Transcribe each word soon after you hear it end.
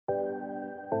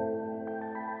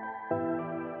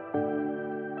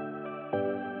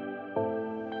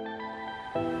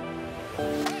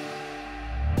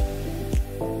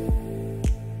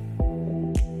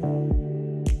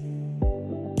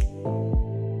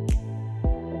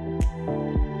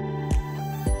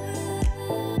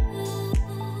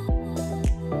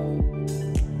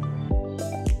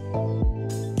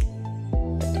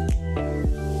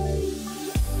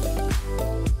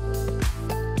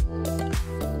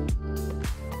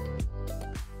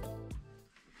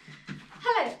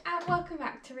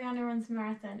to Rihanna Runs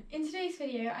Marathon. In today's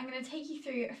video, I'm going to take you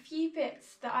through a few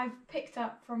bits that I've picked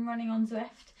up from running on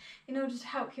Zwift in order to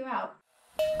help you out.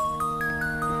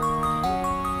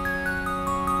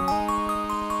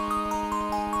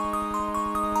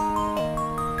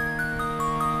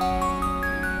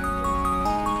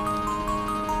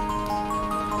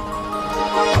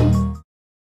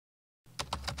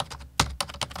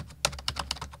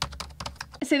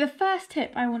 So the first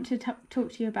tip I want to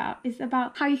talk to you about is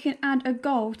about how you can add a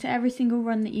goal to every single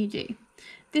run that you do.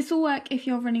 This will work if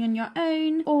you're running on your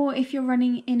own or if you're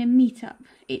running in a meetup.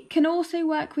 It can also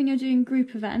work when you're doing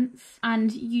group events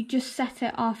and you just set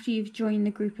it after you've joined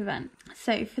the group event.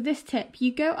 So for this tip,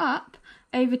 you go up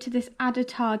over to this add a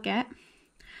target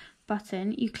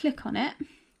button, you click on it,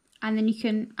 and then you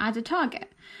can add a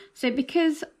target. So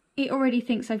because it already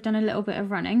thinks I've done a little bit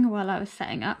of running while I was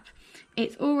setting up,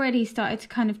 it's already started to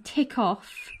kind of tick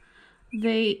off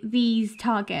these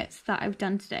targets that I've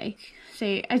done today.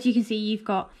 So as you can see, you've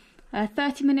got a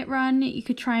 30-minute run. You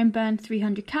could try and burn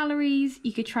 300 calories.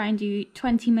 You could try and do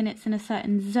 20 minutes in a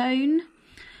certain zone.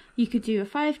 You could do a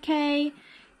 5k.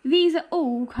 These are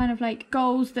all kind of like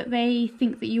goals that they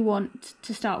think that you want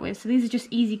to start with. So these are just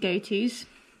easy go-tos.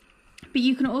 But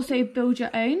you can also build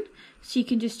your own. So you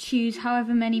can just choose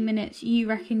however many minutes you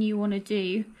reckon you want to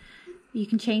do. You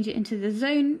can change it into the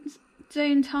zone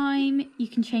time. You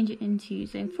can change it into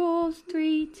zone 4,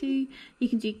 3, 2. You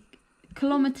can do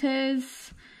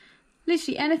kilometers.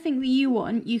 Literally anything that you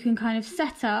want, you can kind of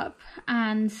set up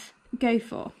and go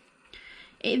for.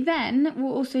 It then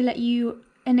will also let you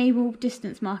enable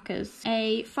distance markers.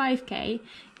 A 5k,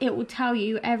 it will tell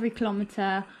you every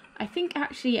kilometer, I think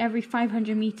actually every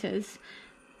 500 meters,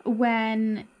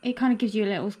 when it kind of gives you a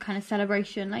little kind of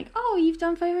celebration, like, oh, you've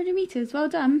done 500 meters, well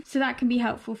done. So that can be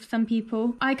helpful for some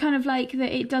people. I kind of like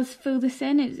that it does fill this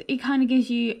in. It kind of gives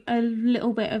you a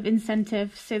little bit of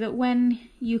incentive so that when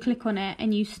you click on it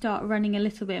and you start running a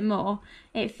little bit more,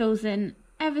 it fills in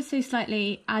ever so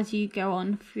slightly as you go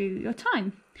on through your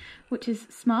time, which is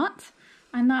smart.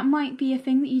 And that might be a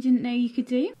thing that you didn't know you could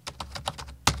do.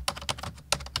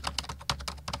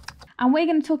 And we're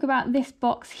going to talk about this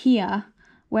box here,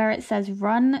 where it says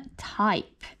run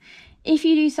type. If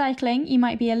you do cycling, you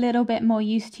might be a little bit more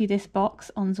used to this box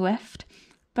on Zwift,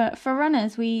 but for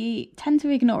runners, we tend to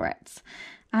ignore it.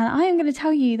 And I am going to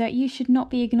tell you that you should not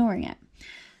be ignoring it.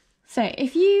 So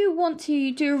if you want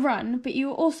to do a run, but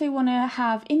you also want to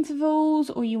have intervals,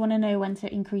 or you want to know when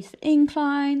to increase the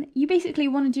incline, you basically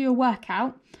want to do a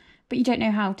workout, but you don't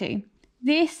know how to,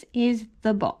 this is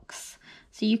the box.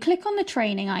 So you click on the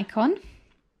training icon,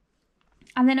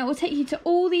 and then it will take you to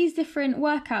all these different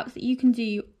workouts that you can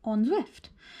do on Zwift.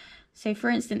 So for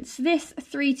instance, this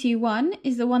 3-2-1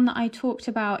 is the one that I talked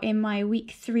about in my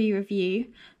week 3 review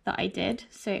that I did.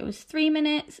 So it was 3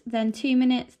 minutes, then 2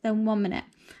 minutes, then 1 minute.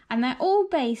 And they're all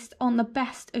based on the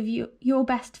best of your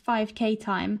best 5k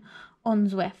time on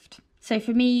Zwift. So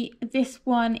for me, this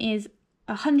one is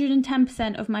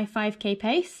 110% of my 5k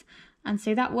pace. And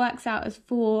so that works out as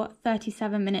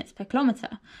 4:37 minutes per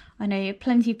kilometre. I know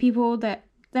plenty of people that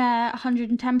their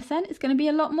 110% is going to be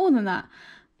a lot more than that,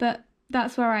 but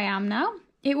that's where I am now.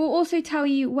 It will also tell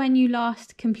you when you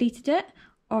last completed it.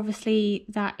 Obviously,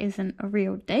 that isn't a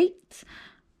real date,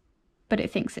 but it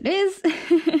thinks it is.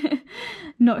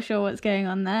 Not sure what's going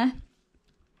on there.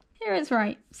 Here it's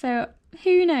right. So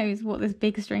who knows what this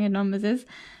big string of numbers is.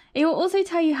 It will also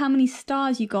tell you how many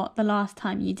stars you got the last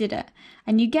time you did it.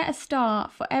 And you get a star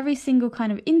for every single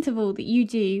kind of interval that you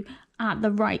do at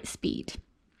the right speed.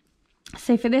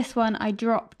 So for this one, I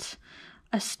dropped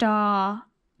a star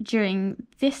during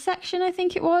this section, I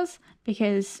think it was,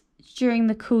 because during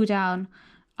the cool down,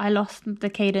 I lost the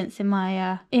cadence in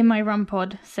my run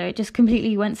pod, so it just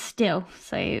completely went still.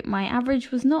 So my average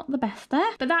was not the best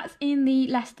there, but that's in the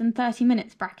less than 30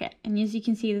 minutes bracket. And as you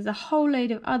can see, there's a whole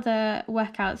load of other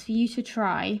workouts for you to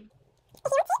try.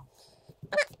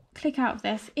 Click out of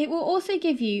this. It will also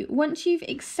give you, once you've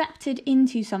accepted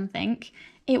into something,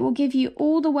 it will give you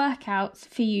all the workouts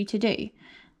for you to do.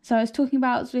 So I was talking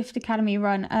about Zwift Academy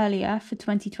Run earlier for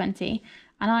 2020,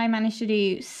 and I managed to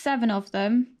do 7 of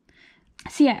them.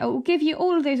 So yeah, it will give you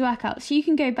all of those workouts, so you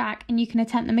can go back and you can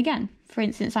attempt them again. For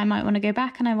instance, I might want to go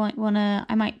back and I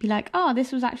might be like, oh,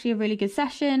 this was actually a really good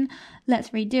session.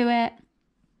 Let's redo it.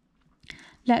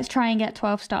 Let's try and get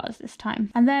 12 stars this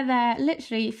time. And they're there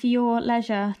literally for your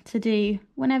leisure to do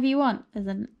whenever you want.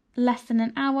 There's less than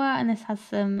an hour, and this has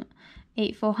some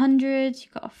 8-400s.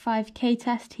 You've got a 5k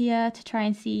test here to try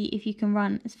and see if you can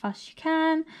run as fast as you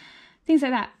can. Things like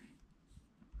that.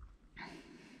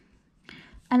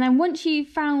 And then once you've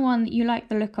found one that you like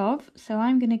the look of, so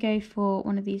I'm going to go for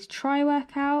one of these try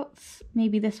workouts,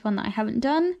 maybe this one that I haven't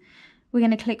done. We're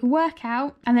going to click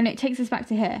workout, and then it takes us back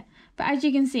to here. But as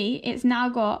you can see, it's now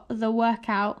got the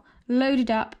workout loaded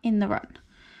up in the run.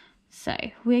 So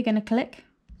we're going to click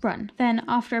run. Then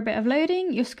after a bit of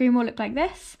loading, your screen will look like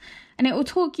this, and it will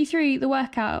talk you through the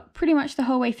workout pretty much the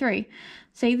whole way through.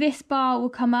 So this bar will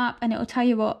come up and it will tell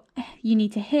you what you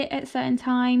need to hit at certain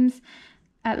times.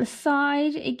 At the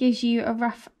side, it gives you a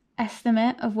rough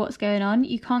estimate of what's going on.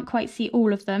 You can't quite see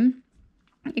all of them.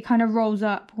 It kind of rolls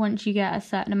up once you get a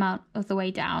certain amount of the way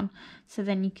down, so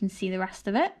then you can see the rest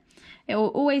of it. It will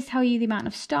always tell you the amount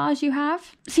of stars you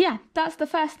have. So yeah, that's the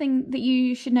first thing that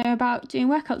you should know about doing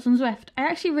workouts on Zwift. I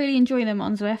actually really enjoy them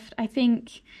on Zwift. I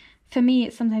think for me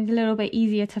it's sometimes a little bit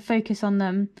easier to focus on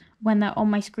them when they're on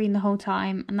my screen the whole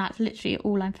time, and that's literally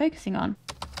all I'm focusing on.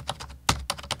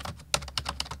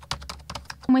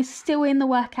 And we're still in the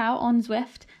workout on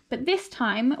Zwift, but this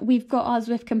time we've got our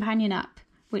Zwift companion app,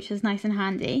 which is nice and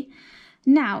handy.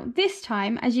 Now, this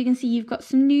time, as you can see, you've got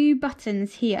some new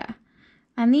buttons here,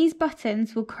 and these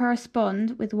buttons will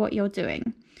correspond with what you're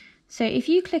doing. So if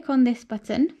you click on this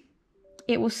button,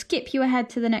 it will skip you ahead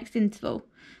to the next interval,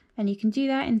 and you can do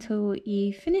that until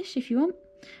you finish if you want.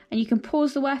 And you can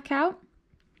pause the workout,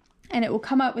 and it will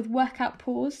come up with workout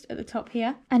paused at the top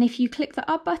here. And if you click the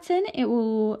up button, it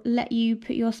will let you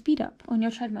put your speed up on your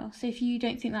treadmill. So if you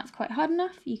don't think that's quite hard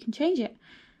enough, you can change it.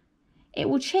 It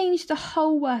will change the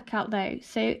whole workout though.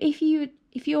 So if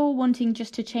you're wanting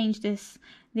just to change this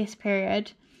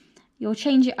period, you'll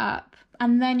change it up,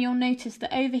 and then you'll notice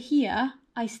that over here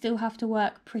I still have to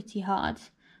work pretty hard.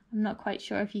 I'm not quite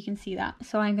sure if you can see that,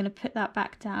 so I'm going to put that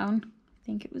back down. I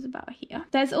think it was about here.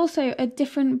 There's also a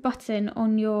different button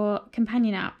on your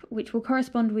companion app which will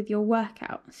correspond with your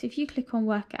workout. So if you click on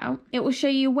workout, it will show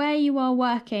you where you are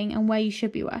working and where you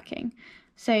should be working.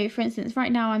 So for instance,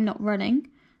 right now I'm not running,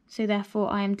 so therefore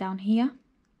I am down here.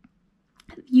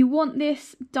 You want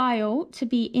this dial to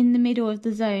be in the middle of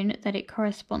the zone that it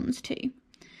corresponds to.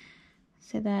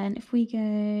 So then if we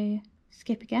go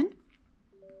skip again,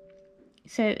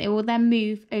 so it will then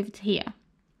move over to here.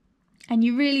 And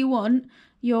you really want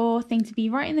your thing to be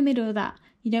right in the middle of that.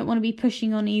 You don't want to be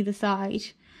pushing on either side.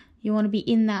 You want to be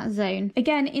in that zone.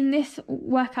 Again, in this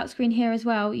workout screen here as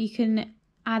well, you can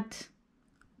add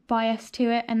bias to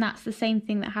it, and that's the same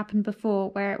thing that happened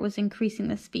before where it was increasing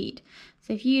the speed.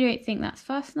 So if you don't think that's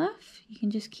fast enough, you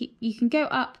can go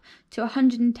up to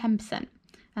 110%,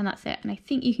 and that's it. And I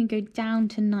think you can go down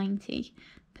to 90%,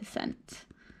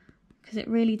 because it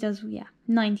really does,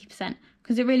 90%,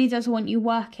 because it really does want you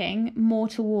working more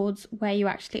towards where you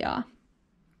actually are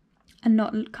and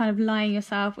not kind of lying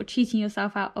yourself or cheating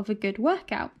yourself out of a good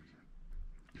workout.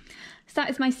 So that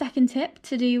is my second tip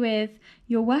to do with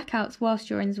your workouts whilst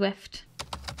you're in Zwift.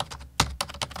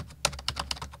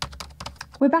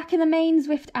 We're back in the main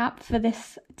Zwift app for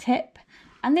this tip,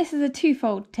 and this is a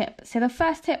twofold tip. So the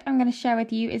first tip I'm going to share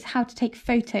with you is how to take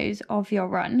photos of your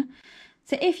run.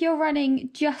 So if you're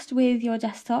running just with your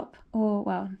desktop or,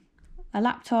 well, a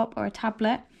laptop or a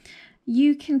tablet,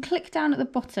 you can click down at the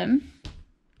bottom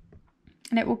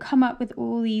and it will come up with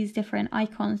all these different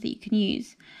icons that you can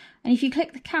use. And if you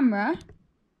click the camera,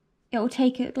 it will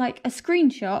take it like a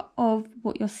screenshot of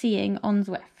what you're seeing on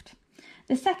Zwift.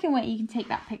 The second way you can take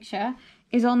that picture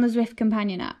is on the Zwift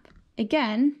companion app.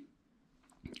 Again,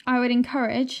 I would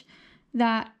encourage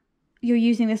that you're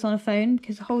using this on a phone,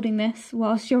 because holding this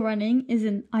whilst you're running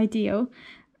isn't ideal,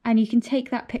 and you can take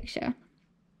that picture.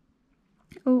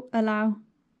 Oh, allow.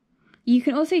 You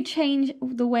can also change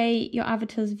the way your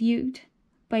avatar's viewed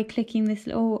by clicking this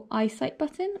little eyesight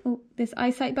button, or this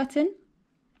eyesight button,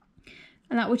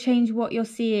 and that will change what you're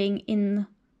seeing in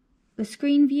the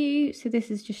screen view. So this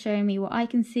is just showing me what I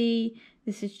can see.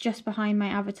 This is just behind my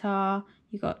avatar.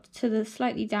 You got to the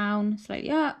slightly down, slightly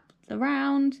up, the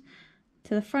round,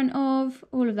 to the front of,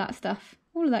 all of that stuff,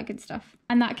 all of that good stuff.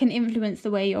 And that can influence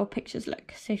the way your pictures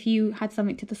look. So if you had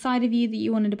something to the side of you that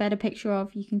you wanted a better picture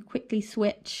of, you can quickly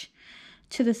switch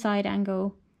to the side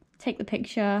angle, take the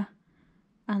picture,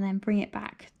 and then bring it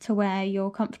back to where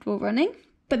you're comfortable running.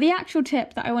 But the actual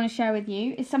tip that I want to share with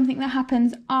you is something that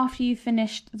happens after you've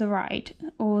finished the ride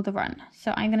or the run.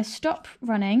 So I'm going to stop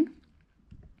running.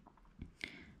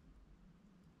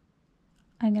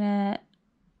 I'm going to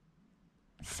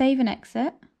save and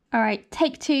exit. All right,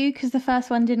 take two, because the first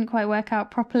one didn't quite work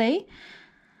out properly.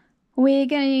 We're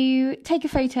going to take a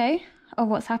photo of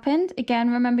what's happened. Again,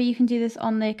 remember you can do this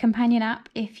on the companion app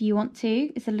if you want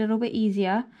to. It's a little bit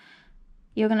easier.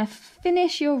 You're going to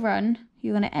finish your run.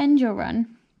 You're going to end your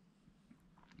run.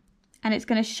 And it's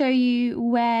going to show you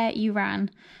where you ran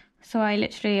So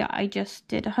I just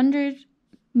did 100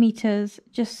 meters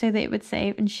just so that it would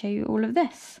save and show you all of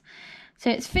this. So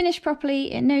it's finished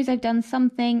properly, it knows I've done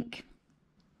something,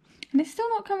 and it's still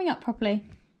not coming up properly.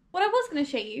 What I was going to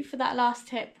show you for that last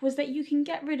tip was that you can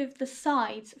get rid of the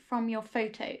sides from your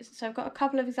photos. So I've got a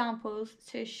couple of examples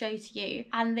to show to you,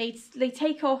 and they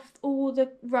take off all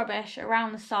the rubbish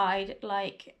around the side,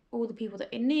 like all the people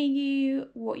that are near you,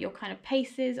 what your kind of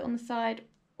pace is on the side,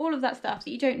 all of that stuff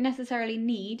that you don't necessarily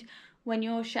need when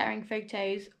you're sharing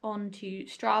photos onto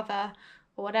Strava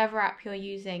or whatever app you're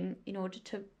using in order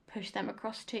to push them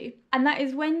across to. And that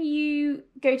is when you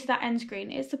go to that end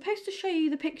screen, it's supposed to show you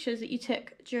the pictures that you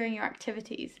took during your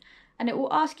activities, and it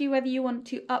will ask you whether you want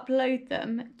to upload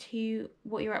them to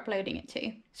what you're uploading it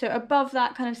to. So above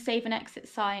that kind of save and exit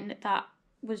sign that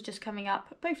was just coming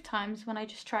up both times when I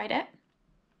just tried it,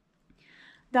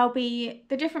 there'll be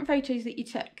the different photos that you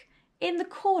took. In the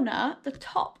corner, the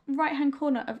top right hand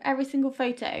corner of every single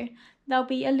photo, there'll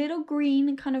be a little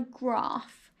green kind of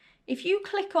graph. If you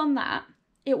click on that,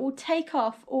 it will take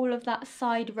off all of that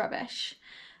side rubbish,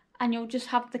 and you'll just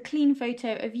have the clean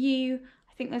photo of you.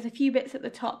 I think there's a few bits at the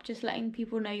top just letting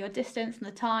people know your distance and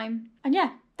the time. And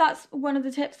yeah, that's one of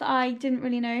the tips that I didn't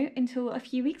really know until a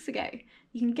few weeks ago.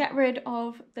 You can get rid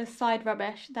of the side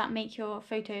rubbish that make your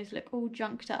photos look all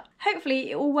junked up. Hopefully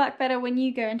it will work better when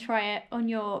you go and try it on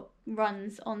your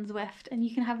runs on Zwift, and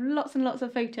you can have lots and lots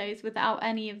of photos without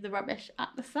any of the rubbish at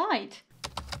the side.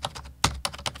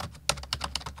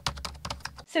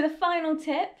 So the final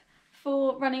tip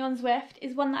for running on Zwift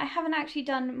is one that I haven't actually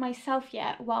done myself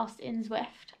yet whilst in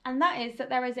Zwift, and that is that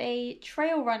there is a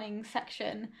trail running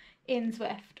section in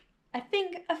Zwift. I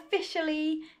think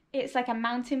officially it's like a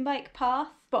mountain bike path,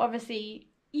 but obviously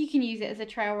you can use it as a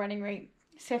trail running route.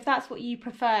 So if that's what you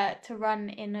prefer to run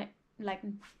in like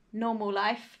normal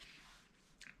life,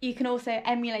 you can also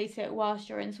emulate it whilst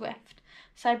you're in Zwift.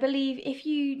 So I believe if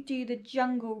you do the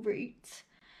jungle route,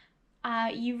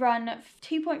 you run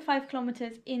 2.5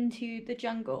 kilometers into the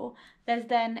jungle, there's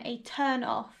then a turn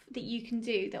off that you can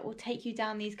do that will take you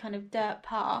down these kind of dirt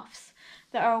paths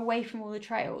that are away from all the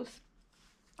trails.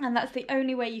 And that's the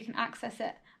only way you can access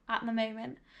it at the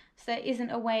moment. So there isn't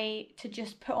a way to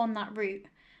just put on that route.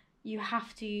 You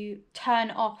have to turn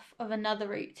off of another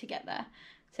route to get there.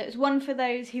 So it's one for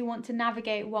those who want to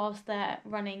navigate whilst they're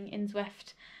running in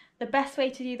Zwift. The best way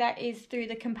to do that is through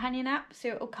the companion app, so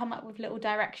it will come up with little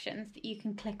directions that you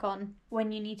can click on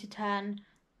when you need to turn.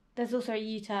 There's also a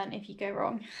U-turn if you go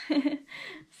wrong.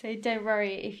 So don't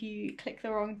worry if you click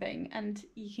the wrong thing, and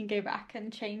you can go back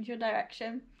and change your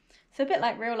direction. So a bit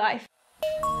like real life.